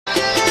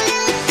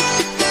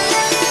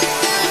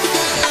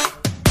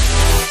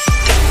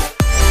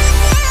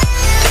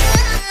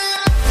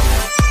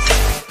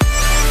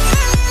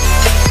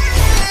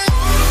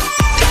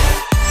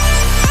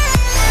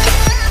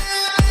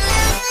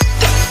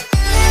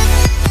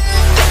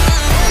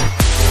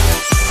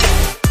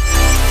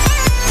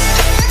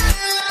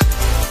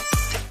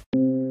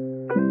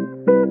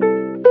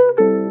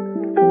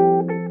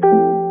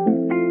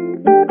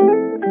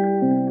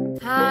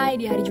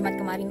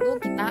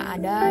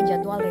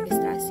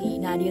registrasi.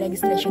 Nah, di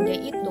registration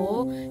day itu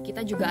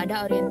kita juga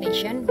ada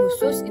orientation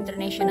khusus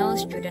International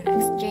Student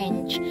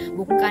Exchange.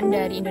 Bukan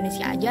dari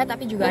Indonesia aja,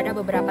 tapi juga ada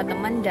beberapa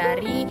teman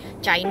dari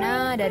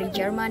China, dari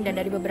Jerman, dan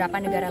dari beberapa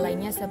negara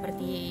lainnya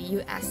seperti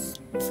US.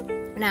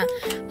 Nah,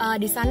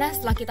 di sana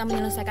setelah kita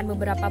menyelesaikan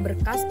beberapa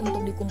berkas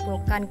untuk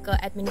dikumpulkan ke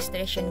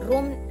administration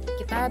room,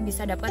 kita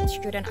bisa dapat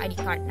student ID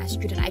card. Nah,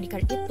 student ID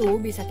card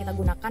itu bisa kita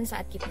gunakan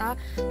saat kita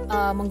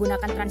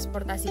menggunakan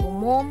transportasi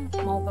umum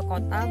mau ke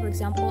kota, for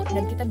example,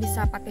 dan kita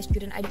bisa pakai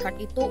student ID card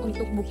itu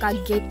untuk buka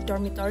gate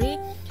dormitory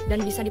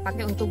dan bisa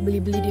dipakai untuk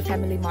beli-beli di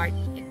Family Mart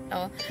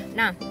gitu.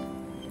 Nah,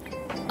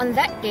 on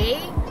that day,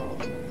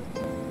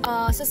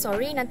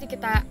 sorry, nanti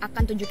kita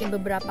akan tunjukin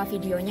beberapa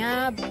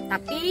videonya,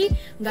 tapi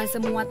nggak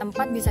semua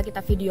tempat bisa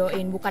kita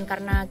videoin. Bukan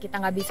karena kita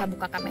nggak bisa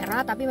buka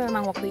kamera, tapi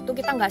memang waktu itu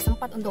kita nggak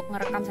sempat untuk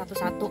ngerekam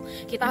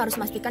satu-satu. Kita harus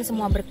pastikan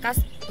semua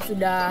berkas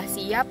sudah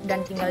siap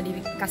dan tinggal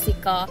dikasih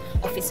ke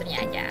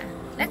officernya aja.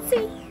 Let's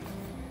see.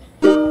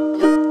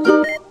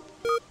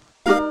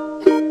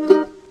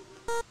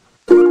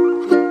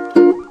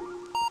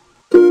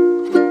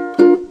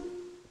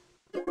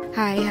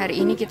 Hai, hari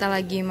ini kita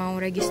lagi mau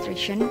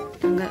registration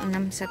tanggal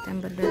 6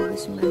 September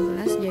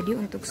 2019. Jadi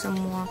untuk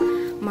semua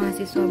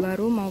mahasiswa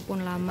baru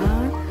maupun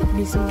lama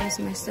di semua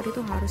semester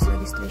itu harus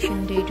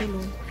registration day dulu.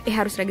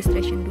 Harus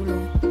registration dulu.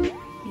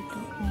 Gitu.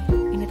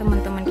 Ini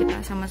teman-teman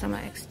kita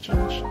sama-sama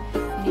exchange.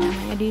 Ini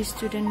namanya di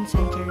student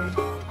center.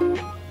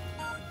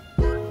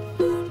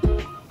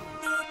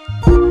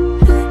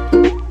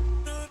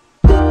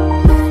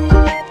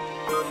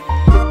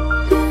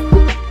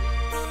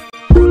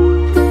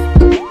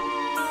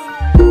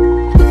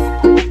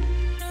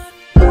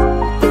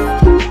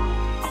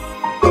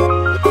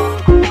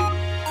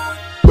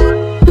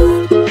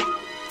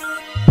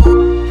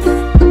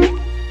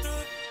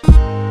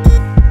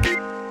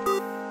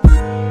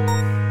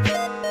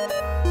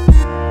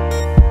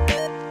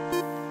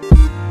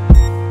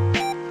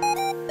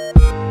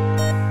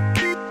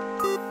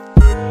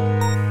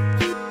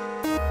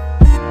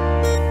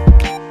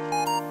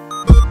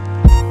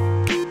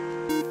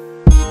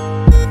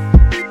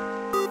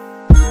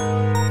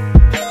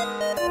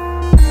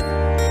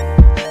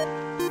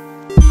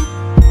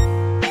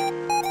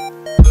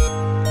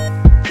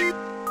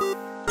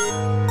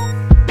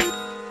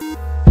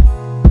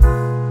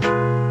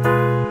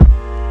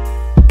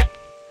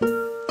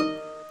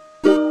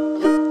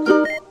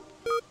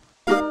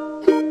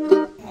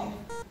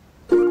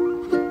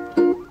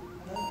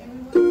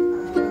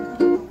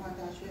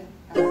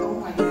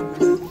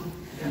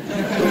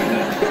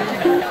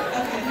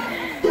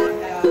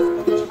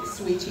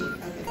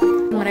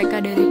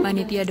 Mereka dari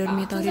panitia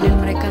dormitory dan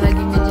mereka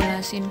lagi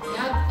ngejelasin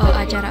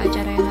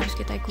acara-acara yang harus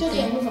kita ikuti.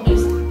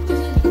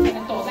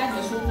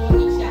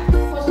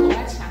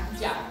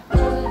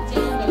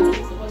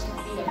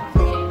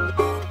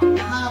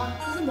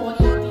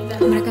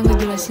 Mereka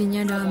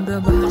ngejelasinnya dalam dua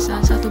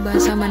bahasa, satu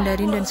bahasa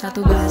Mandarin dan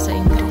satu bahasa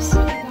Inggris.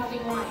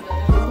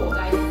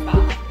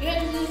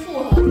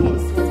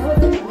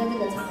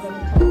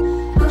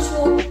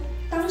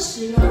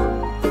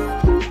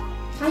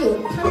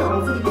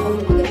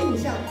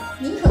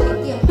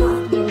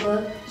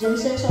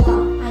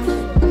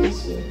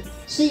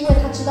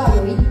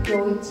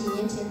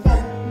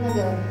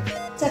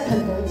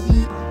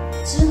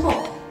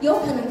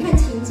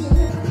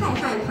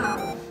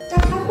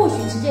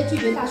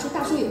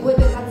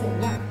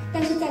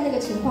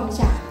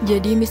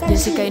 Jadi Miss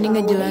Jessica ini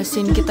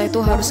ngejelasin kita itu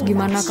harus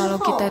gimana kalau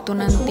kita itu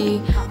nanti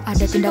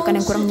ada tindakan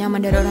yang kurang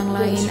nyaman dari orang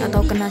lain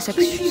atau kena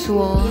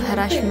sexual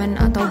harassment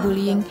atau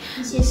bullying.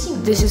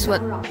 This is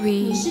what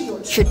we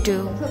should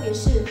do.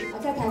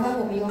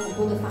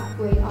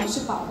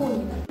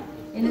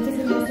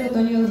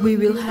 We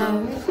will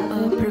have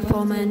a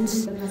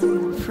performance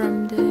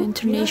from the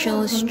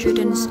international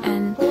students,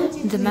 and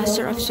the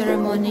master of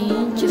ceremony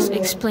just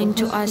explained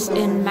to us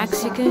in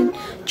Mexican,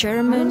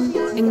 German,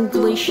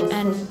 English,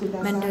 and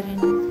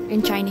Mandarin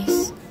in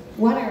Chinese.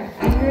 Water.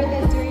 I heard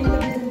that during the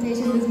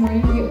presentation this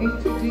morning you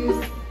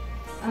introduced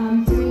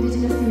two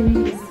indigenous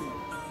communities.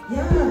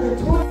 Yeah, the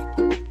tour.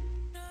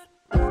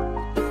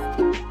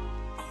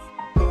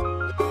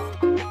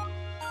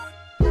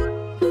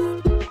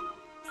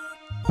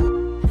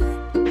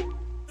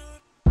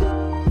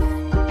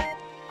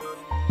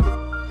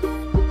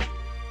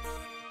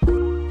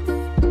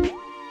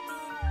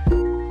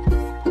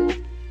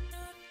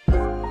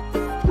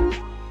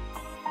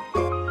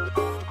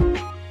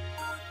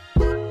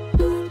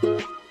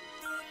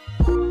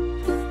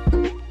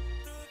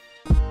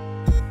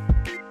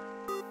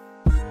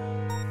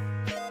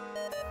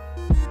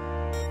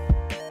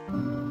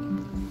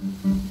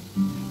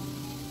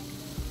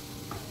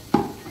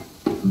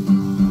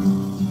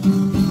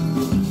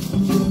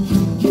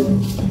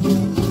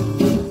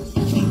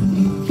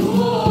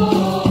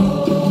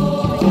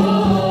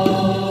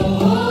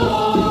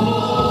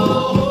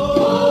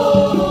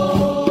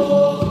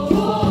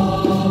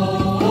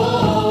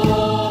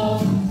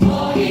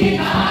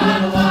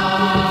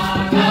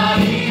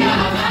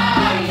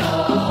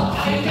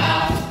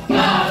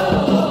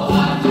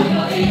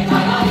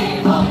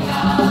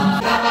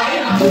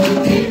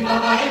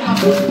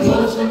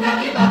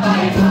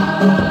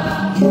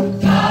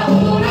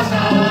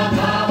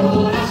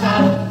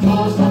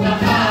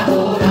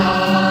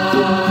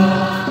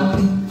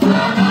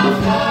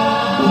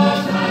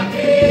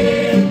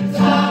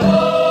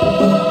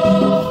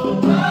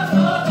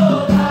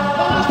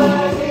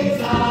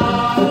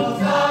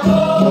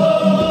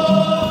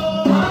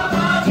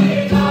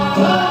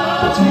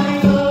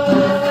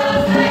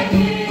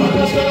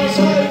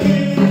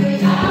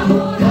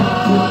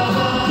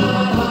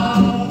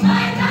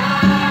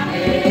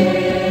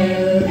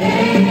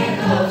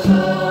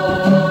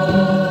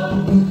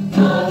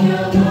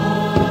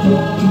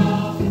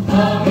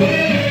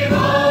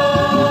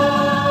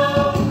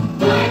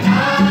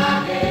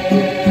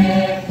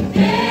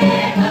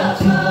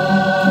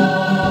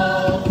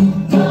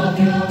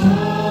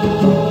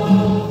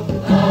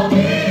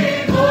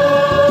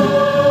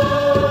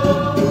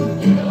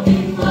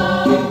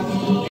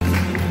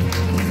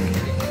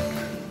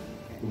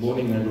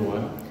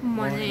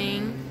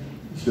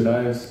 Should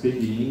I speak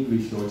in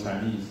English or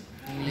Chinese?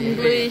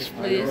 English,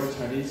 Are please. your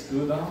Chinese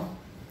good now?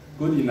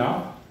 Good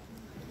enough?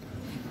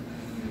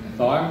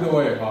 早安各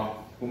位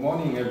好 Good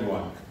morning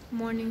everyone.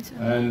 Morning, sir.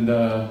 And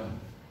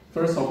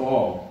first of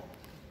all,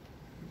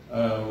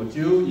 would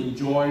you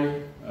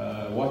enjoy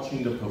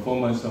watching the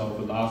performance of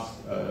the last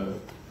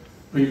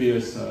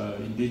previous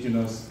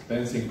indigenous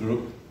dancing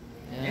group?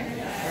 Yeah.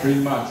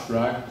 Pretty much,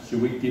 right?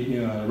 Should we give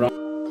him a round?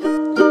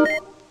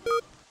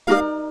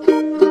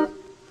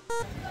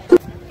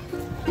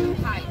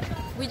 Hi.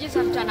 We just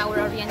have done our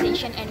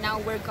orientation and now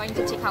we're going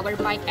to take our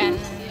bike and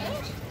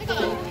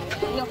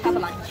we'll have a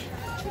lunch.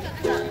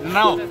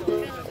 No.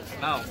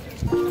 No.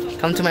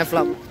 Come to my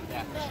vlog.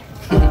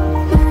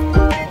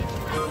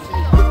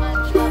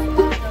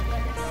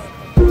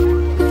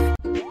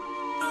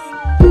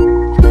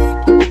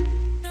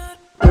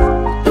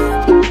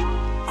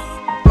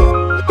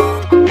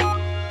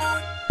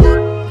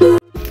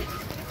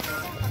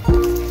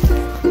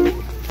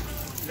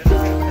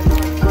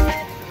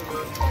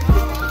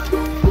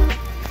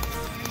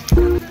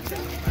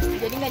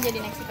 Jadi nggak jadi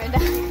naik sepeda.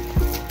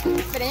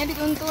 Sepedanya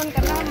dituntun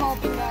karena mau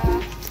pindah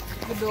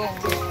gedung.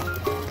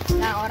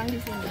 Nah, orang di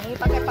sini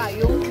pakai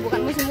payung,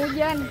 bukan musim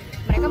hujan.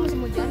 Mereka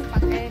musim hujan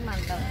pakai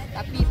mantel,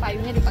 tapi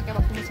payungnya dipakai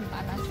waktu musim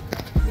panas.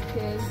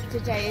 Because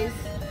today is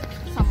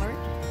summer,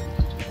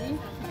 jadi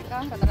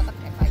mereka rata-rata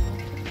pakai payung.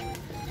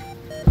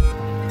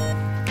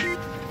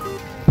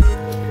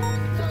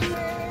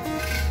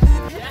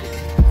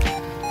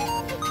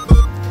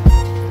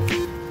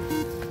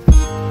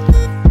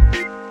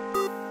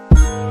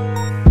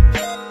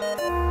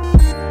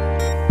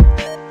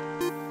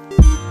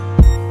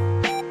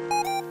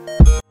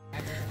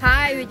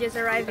 Hi, we just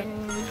arrived in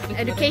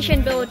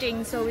education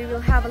building, so we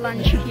will have a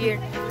lunch here.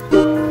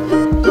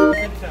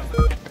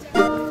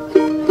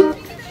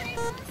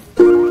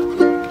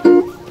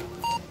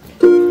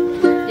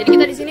 Jadi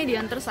kita di sini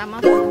diantar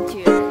sama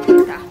volunteer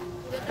kita.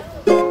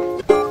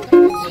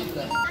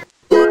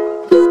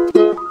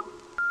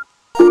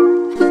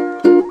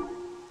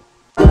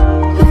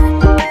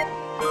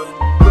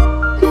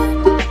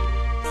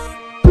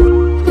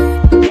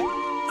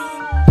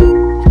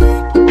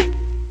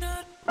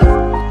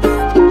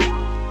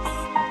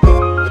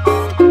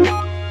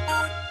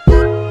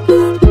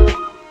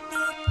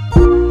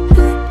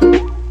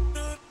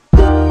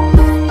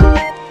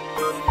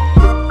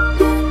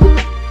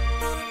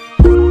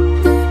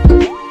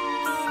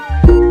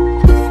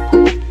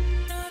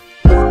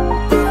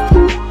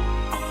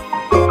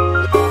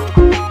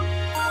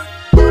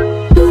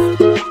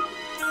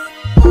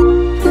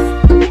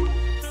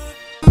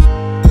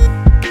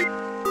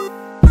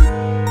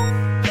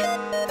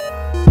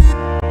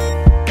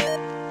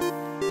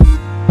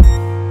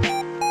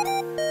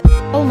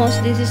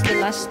 Almost, this is the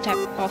last step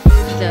of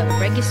the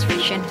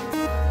registration.